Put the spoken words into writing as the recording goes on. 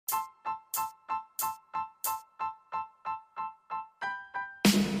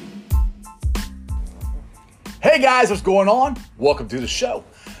Hey guys, what's going on? Welcome to the show.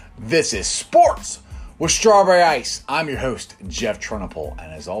 This is Sports with Strawberry Ice. I'm your host, Jeff Trunapole,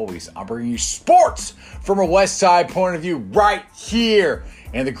 and as always, I'm bringing you sports from a West Side point of view right here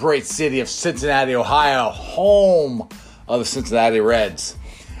in the great city of Cincinnati, Ohio, home of the Cincinnati Reds.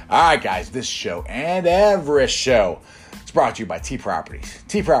 All right, guys, this show and every show is brought to you by T Properties.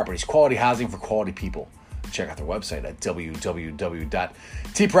 T Properties, quality housing for quality people. Check out their website at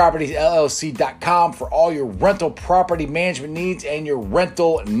www.tpropertiesllc.com for all your rental property management needs and your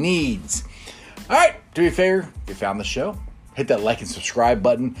rental needs. All right, do me a favor, if you found the show, hit that like and subscribe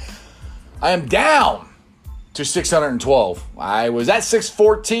button. I am down to 612. I was at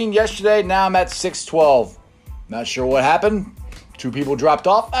 614 yesterday. Now I'm at 612. Not sure what happened. 2 people dropped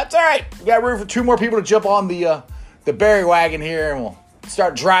off. That's all right. We got room for 2 more people to jump on the berry wagon here, and we'll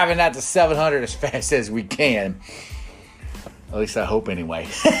start driving that to 700 as fast as we can. At least I hope anyway.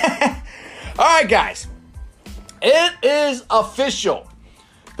 All right, guys. It is official.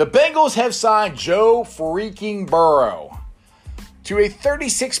 The Bengals have signed Joe freaking Burrow to a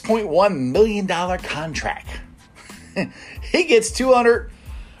 $36.1 million contract. He gets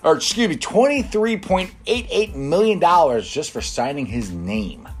 $23.88 million just for signing his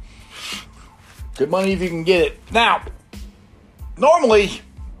name. Good money if you can get it. Now, normally,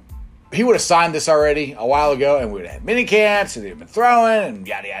 he would have signed this already a while ago, and we would have had mini camps, and they've been throwing, and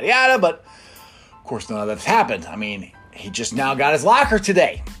yada, yada, yada, but of course none of that's happened. I mean, he just now got his locker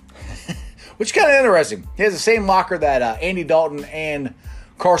today, which is kind of interesting. He has the same locker that Andy Dalton and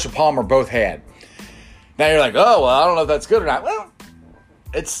Carson Palmer both had. Now you're like, oh, well, I don't know if that's good or not. Well,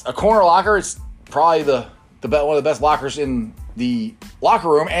 it's a corner locker. It's probably one of the best lockers in the locker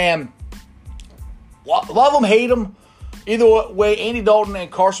room, and love them, hate them. Either way, Andy Dalton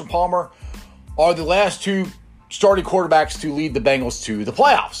and Carson Palmer are the last 2 starting quarterbacks to lead the Bengals to the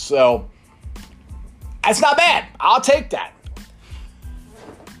playoffs. So, that's not bad. I'll take that.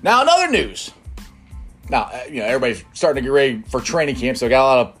 Now, in other news. Now, everybody's starting to get ready for training camp, so I got a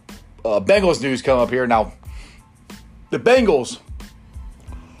lot of Bengals news coming up here. Now, the Bengals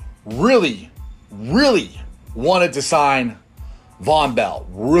really, really wanted to sign Vonn Bell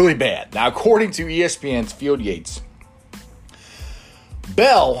really bad. Now, according to ESPN's Field Yates,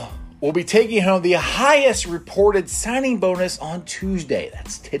 Bell will be taking home the highest reported signing bonus on Tuesday,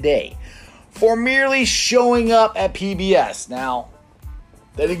 that's today, for merely showing up at PBS. Now,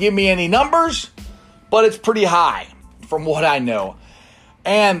 they didn't give me any numbers, but it's pretty high from what I know.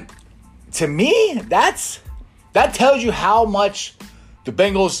 And to me, that tells you how much the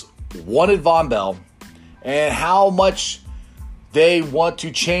Bengals wanted Vonn Bell and how much they want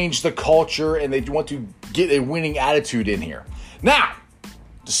to change the culture and they want to get a winning attitude in here. Now,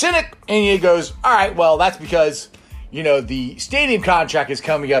 the cynic in you goes, all right, well, that's because, the stadium contract is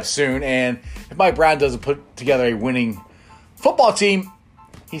coming up soon, and if Mike Brown doesn't put together a winning football team,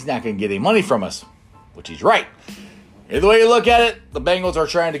 he's not going to get any money from us, which he's right. Either way you look at it, the Bengals are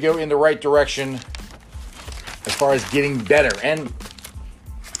trying to go in the right direction as far as getting better. And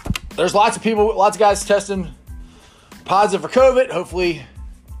there's lots of guys testing positive for COVID. Hopefully,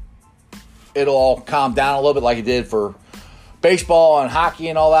 it'll all calm down a little bit like it did for baseball and hockey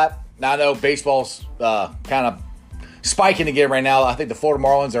and all that. Now I know baseball's kind of spiking again right now. I think the Florida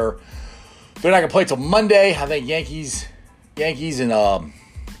Marlins they're not going to play till Monday. I think Yankees and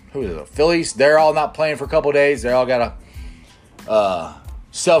Phillies, they're all not playing for a couple of days. They all got to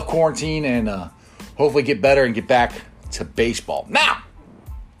self-quarantine and hopefully get better and get back to baseball. Now,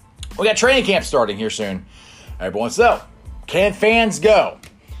 we got training camp starting here soon. Everyone, so can fans go?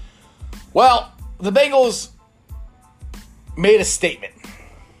 Well, the Bengals made a statement.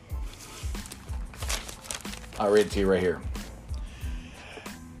 I'll read it to you right here.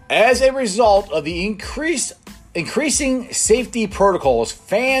 As a result of the increasing safety protocols,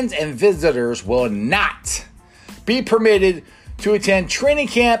 fans and visitors will not be permitted to attend training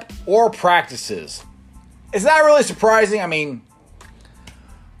camp or practices. Is that really surprising? I mean,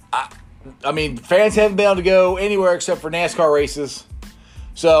 fans haven't been able to go anywhere except for NASCAR races.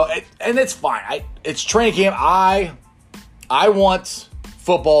 So, and it's fine. It's training camp. I want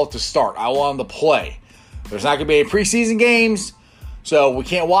football to start. I want them to play. There's not going to be any preseason games, so we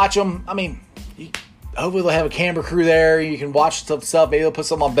can't watch them. I mean, hopefully they'll have a camera crew there. You can watch some stuff. Maybe they'll put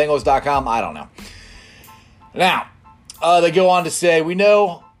something on Bengals.com. I don't know. Now, they go on to say, we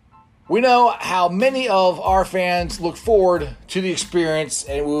know how many of our fans look forward to the experience,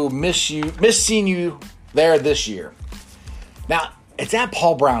 and we will miss seeing you there this year. Now, it's at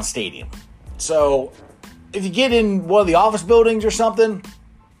Paul Brown Stadium. So, if you get in one of the office buildings or something,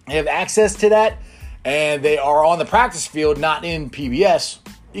 you have access to that, and they are on the practice field, not in PBS,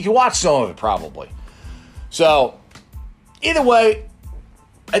 you can watch some of it probably. So, either way,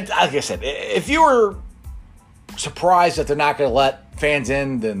 like I said, if you were surprised that they're not going to let fans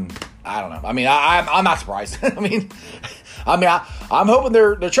in, then I don't know. I mean, I'm not surprised. I'm hoping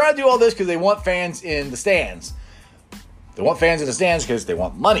they're trying to do all this because they want fans in the stands. They want fans in the stands because they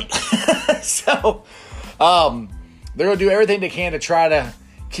want money. So, they're going to do everything they can to try to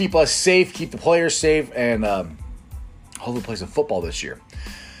keep us safe, keep the players safe, and hopefully play some football this year.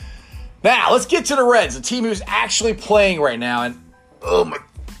 Now, let's get to the Reds, the team who's actually playing right now. And,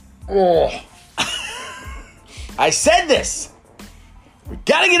 I said this. We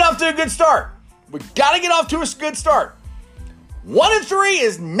got to get off to a good start. 1-3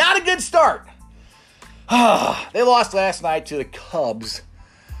 is not a good start. They lost last night to the Cubs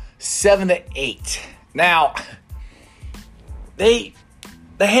 7-8. Now, they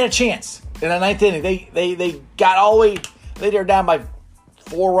had a chance in the ninth inning. They got all the way. They were down by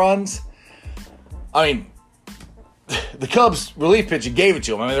 4 runs. I mean, the Cubs relief pitcher gave it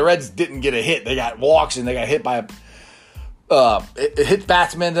to them. I mean, the Reds didn't get a hit. They got walks and they got hit by it hit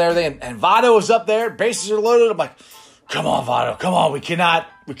batsmen and everything. And Votto was up there. Bases are loaded. I'm like, come on, Votto. Come on. We cannot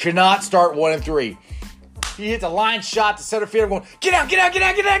start 1-3. He hits a line shot to center field. I'm going, get out.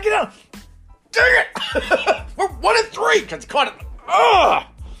 Dang it. We're 1-3 because caught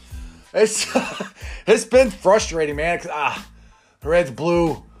it. It's been frustrating, man. The Reds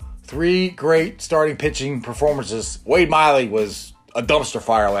blew 3 great starting pitching performances. Wade Miley was a dumpster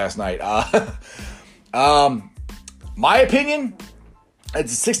fire last night. My opinion,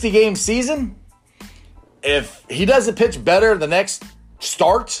 it's a 60-game season. If he doesn't pitch better the next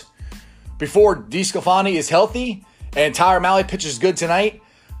start before DeSclafani is healthy and Tyler Mahle pitches good tonight,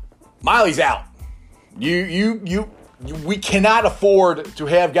 Miley's out. We cannot afford to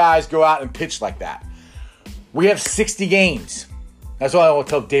have guys go out and pitch like that. We have 60 games. That's what I want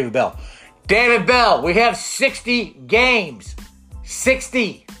to tell David Bell. David Bell, we have 60 games.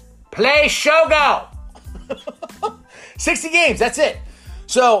 60. Play Shogo. 60 games, that's it.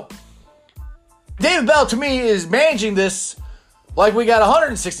 So, David Bell, to me, is managing this like we got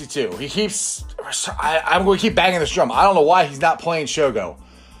 162. He keeps... I'm going to keep banging this drum. I don't know why he's not playing Shogo.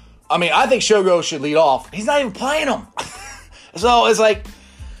 I mean, I think Shogo should lead off. He's not even playing him. So, it's like...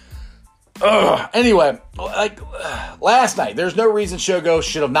 Anyway, last night, there's no reason Shogo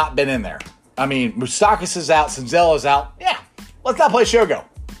should have not been in there. I mean, Moustakas is out, Senzel is out. Yeah, let's not play Shogo.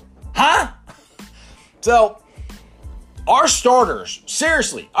 Huh? So, our starters,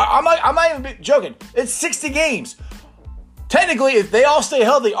 seriously, I'm not even joking. It's 60 games. Technically, if they all stay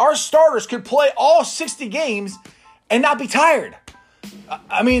healthy, our starters could play all 60 games and not be tired.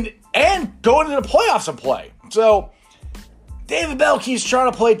 I mean, and go into the playoffs and play. So, David Bell keeps trying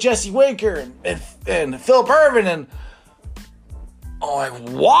to play Jesse Winker and Philip Ervin, and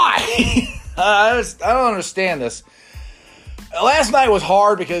why? I don't understand this. Last night was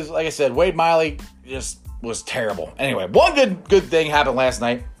hard because, like I said, Wade Miley just was terrible. Anyway, one good thing happened last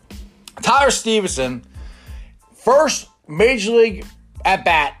night. Tyler Stevenson, first Major League at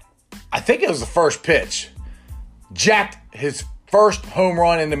bat, I think it was the first pitch, jacked his first home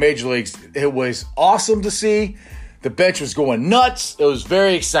run in the Major Leagues. It was awesome to see. The bench was going nuts. It was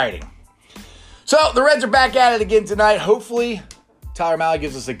very exciting. So, the Reds are back at it again tonight. Hopefully, Tyler Mahle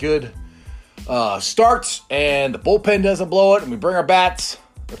gives us a good start, and the bullpen doesn't blow it, and we bring our bats.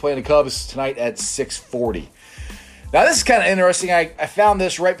 They're playing the Cubs tonight at 6:40. Now, this is kind of interesting. I found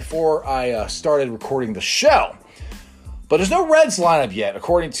this right before I started recording the show. But there's no Reds lineup yet,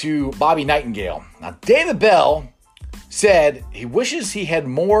 according to Bobby Nightingale. Now, David Bell said he wishes he had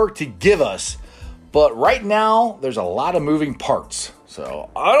more to give us, but right now, there's a lot of moving parts. So,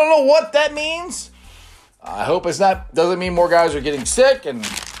 I don't know what that means. I hope doesn't mean more guys are getting sick, and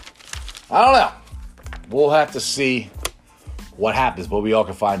I don't know. We'll have to see what happens, but we all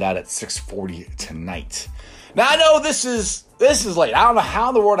can find out at 6:40 tonight. Now, I know this is late. I don't know how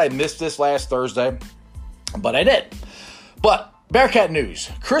in the world I missed this last Thursday, but I did. But, Bearcat news.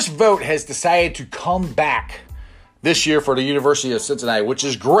 Chris Vogt has decided to come back this year for the University of Cincinnati, which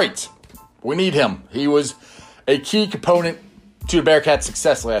is great. We need him. He was a key component to the Bearcats'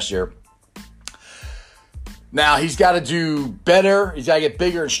 success last year. Now, he's got to do better. He's got to get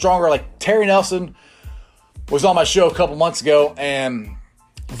bigger and stronger. Like Terry Nelson was on my show a couple months ago, and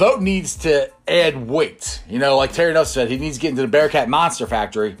Vogt needs to add weight. You know, like Terry Nelson said, he needs to get into the Bearcat Monster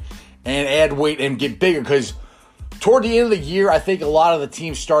Factory and add weight and get bigger, because toward the end of the year, I think a lot of the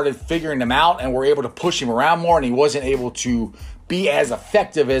teams started figuring him out and were able to push him around more, and he wasn't able to be as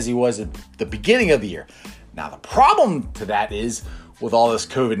effective as he was at the beginning of the year. Now, the problem to that is, with all this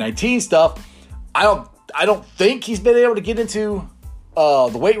COVID-19 stuff, I don't think he's been able to get into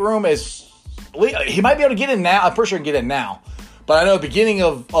the weight room as he might be able to get in now. I'm pretty sure he can get in now. But I know at the beginning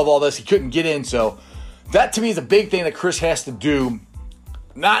of all this, he couldn't get in. So that to me is a big thing that Chris has to do.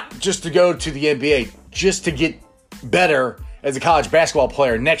 Not just to go to the NBA, just to get better as a college basketball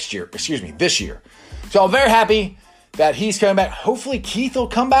player this year. So I'm very happy that he's coming back. Hopefully Keith will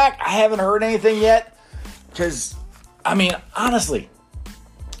come back. I haven't heard anything yet. Because, I mean, honestly,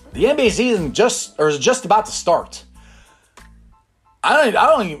 the NBA season is just about to start. I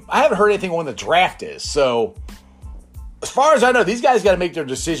haven't heard anything when the draft is. So, as far as I know, these guys got to make their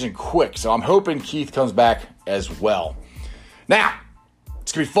decision quick. So, I'm hoping Keith comes back as well. Now,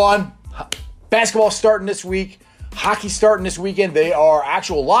 it's going to be fun. Basketball starting this week. Hockey starting this weekend. They are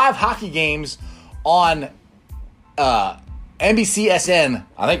actual live hockey games on NBCSN,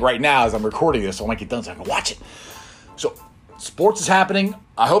 I think right now as I'm recording this, so I might get done so I can watch it. So, sports is happening.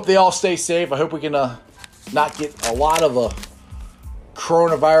 I hope they all stay safe. I hope we can not get a lot of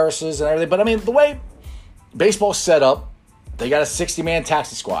coronaviruses and everything. But, I mean, the way baseball's set up, they got a 60-man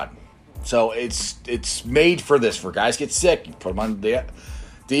taxi squad. So, it's made for this. For guys get sick, you put them on the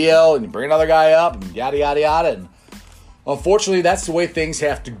DL and you bring another guy up and yada, yada, yada. And unfortunately, that's the way things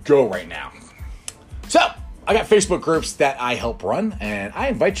have to go right now. So, I got Facebook groups that I help run, and I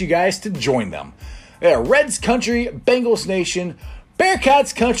invite you guys to join them. They are Reds Country, Bengals Nation,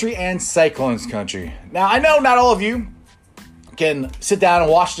 Bearcats Country, and Cyclones Country. Now, I know not all of you can sit down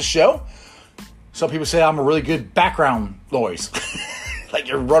and watch the show. Some people say I'm a really good background noise. Like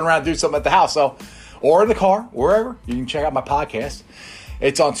you're running around doing something at the house. Or in the car, wherever. You can check out my podcast.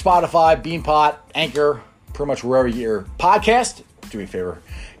 It's on Spotify, Beanpot, Anchor, pretty much wherever you get your podcast. Do me a favor.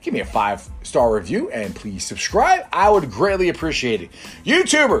 Give me a 5-star review and please subscribe. I would greatly appreciate it.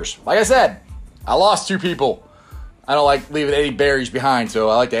 YouTubers, like I said, I lost 2 people. I don't like leaving any berries behind, so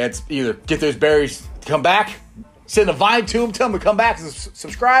I like to either get those berries to come back, send a vine to them, tell them to come back and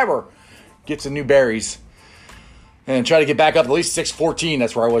subscribe, or get some new berries and try to get back up at least 614.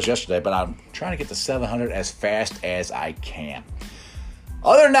 That's where I was yesterday, but I'm trying to get to 700 as fast as I can.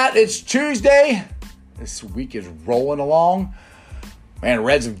 Other than that, it's Tuesday. This week is rolling along. Man,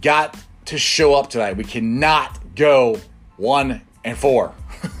 Reds have got to show up tonight. We cannot go 1-4.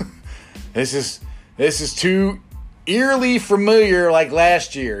 This is too eerily familiar like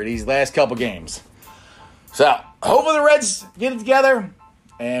last year, these last couple games. So, hopefully the Reds get it together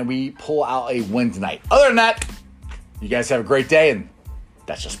and we pull out a win tonight. Other than that, you guys have a great day, and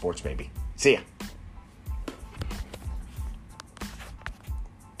that's just sports, baby. See ya.